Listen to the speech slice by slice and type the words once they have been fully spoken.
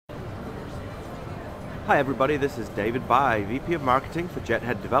Hi everybody, this is David Bai, VP of Marketing for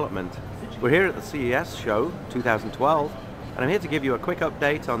Jethead Development. We're here at the CES show 2012, and I'm here to give you a quick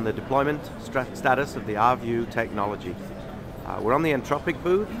update on the deployment status of the RVU technology. We're on the Entropic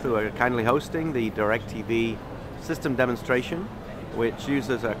booth, who are kindly hosting the DIRECTV system demonstration, which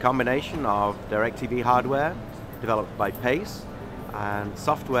uses a combination of DIRECTV hardware developed by Pace and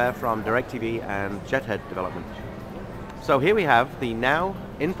software from DIRECTV and Jethead Development. So here we have the now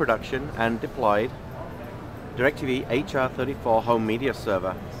in production and deployed DIRECTV HR34 home media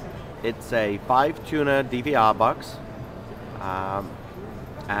server. It's a 5-tuner DVR box,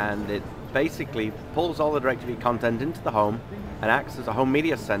 and it basically pulls all the DIRECTV content into the home and acts as a home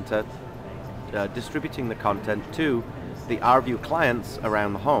media center, distributing the content to the RVU clients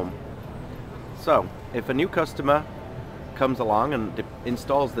around the home. So if a new customer comes along and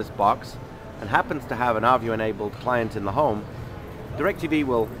installs this box and happens to have an RVU enabled client in the home, DIRECTV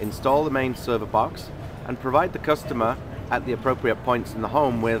will install the main server box and provide the customer at the appropriate points in the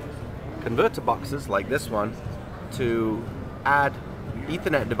home with converter boxes like this one to add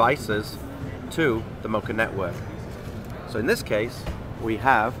Ethernet devices to the MoCA network. So in this case, we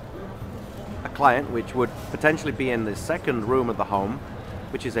have a client which would potentially be in the second room of the home,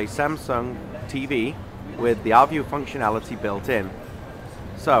 which is a Samsung TV with the RVU functionality built in.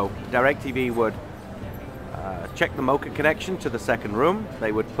 So DIRECTV would check the MoCA connection to the second room.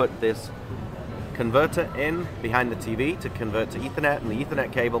 They would put this converter in behind the TV to convert to Ethernet, and the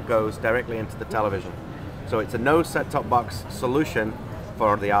Ethernet cable goes directly into the television. So it's a no set-top box solution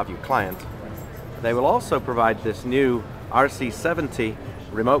for the RVU client. They will also provide this new RC70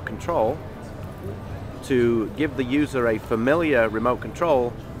 remote control to give the user a familiar remote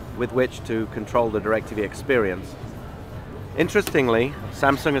control with which to control the DIRECTV experience. Interestingly,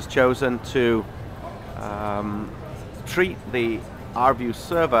 Samsung has chosen to treat the RVU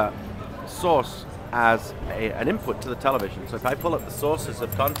server source as an input to the television. So if I pull up the sources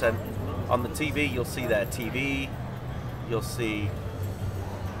of content on the TV, you'll see their TV, you'll see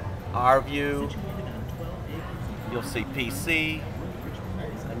RVU, you'll see PC,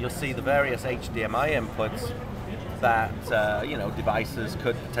 and you'll see the various HDMI inputs that devices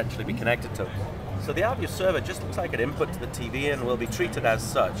could potentially be connected to. So the RVU server just looks like an input to the TV and will be treated as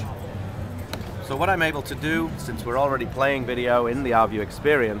such. So what I'm able to do, since we're already playing video in the RVU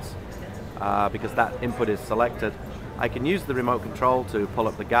experience, because that input is selected, I can use the remote control to pull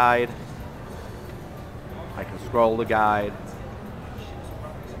up the guide. I can scroll the guide.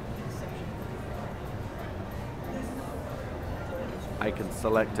 I can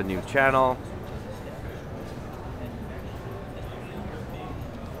select a new channel.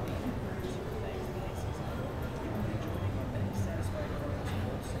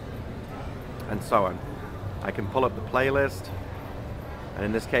 And so on. I can pull up the playlist, and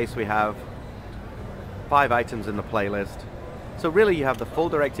in this case we have 5 items in the playlist. So really you have the full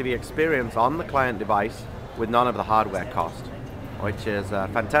DIRECTV experience on the client device with none of the hardware cost, which is a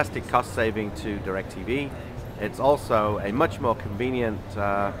fantastic cost saving to DIRECTV. It's also a much more convenient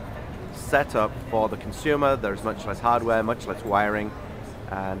setup for the consumer. There's much less hardware, much less wiring,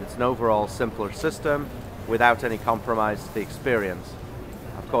 and it's an overall simpler system without any compromise to the experience.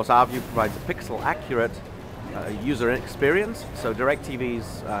 Of course, RVU provides a pixel accurate user experience, so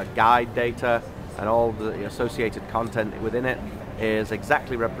DIRECTV's guide data and all the associated content within it is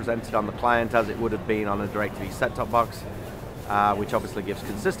exactly represented on the client as it would have been on a DIRECTV set-top box, which obviously gives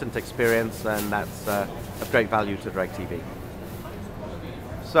consistent experience, and that's of great value to DIRECTV.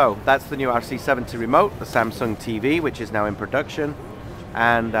 So that's the new RC70 remote, the Samsung TV, which is now in production.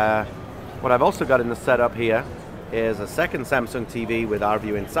 And what I've also got in the setup here is a second Samsung TV with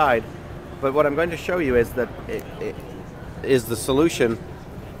RVU inside. But what I'm going to show you is that it is the solution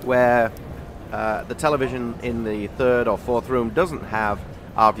where the television in the third or fourth room doesn't have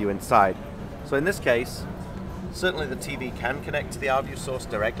RVU inside. So in this case, certainly the TV can connect to the RVU source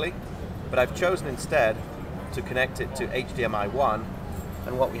directly, but I've chosen instead to connect it to HDMI 1.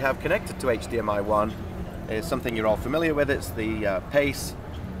 And what we have connected to HDMI 1 is something you're all familiar with. It's the Pace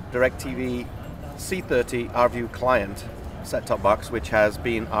DIRECTV C30 RVU client set-top box, which has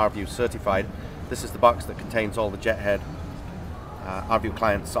been RVU certified. This is the box that contains all the Jethead RVU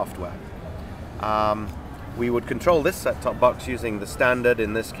client software. We would control this set-top box using the standard,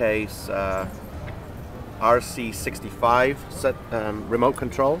 in this case, RC65 remote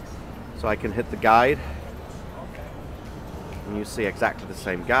control. So I can hit the guide, and you see exactly the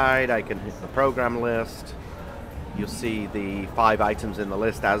same guide. I can hit the program list. You'll see the 5 items in the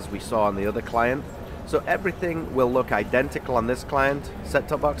list as we saw on the other client. So everything will look identical on this client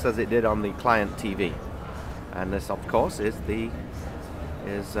set-top box as it did on the client TV. And this, of course, is the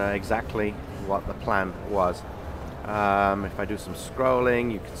is exactly what the plan was. If I do some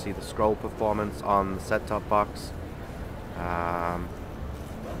scrolling, you can see the scroll performance on the set-top box.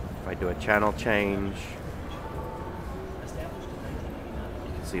 If I do a channel change,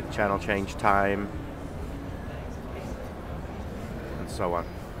 you can see the channel change time, and so on.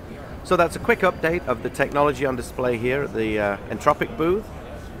 So that's a quick update of the technology on display here at the Entropic booth.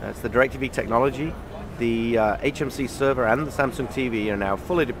 That's the DIRECTV technology. The HMC server and the Samsung TV are now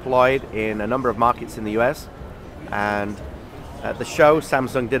fully deployed in a number of markets in the US. And at the show,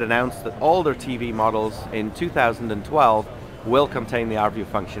 Samsung did announce that all their TV models in 2012 will contain the RVU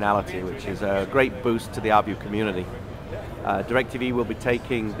functionality, which is a great boost to the RVU community. DIRECTV will be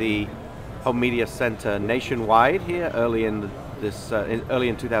taking the home media center nationwide here early in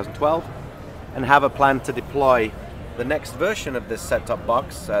 2012, and have a plan to deploy the next version of this set-top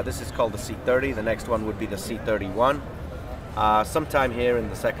box. This is called the C30. The next one would be the C31, sometime here in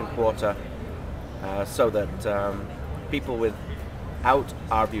the second quarter, so that people without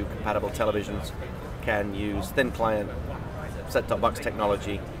RVU compatible televisions can use thin client set-top box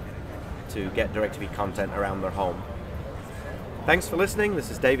technology to get DIRECTV content around their home. Thanks for listening. This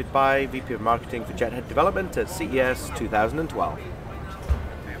is David Bai, VP of Marketing for Jethead Development at CES 2012.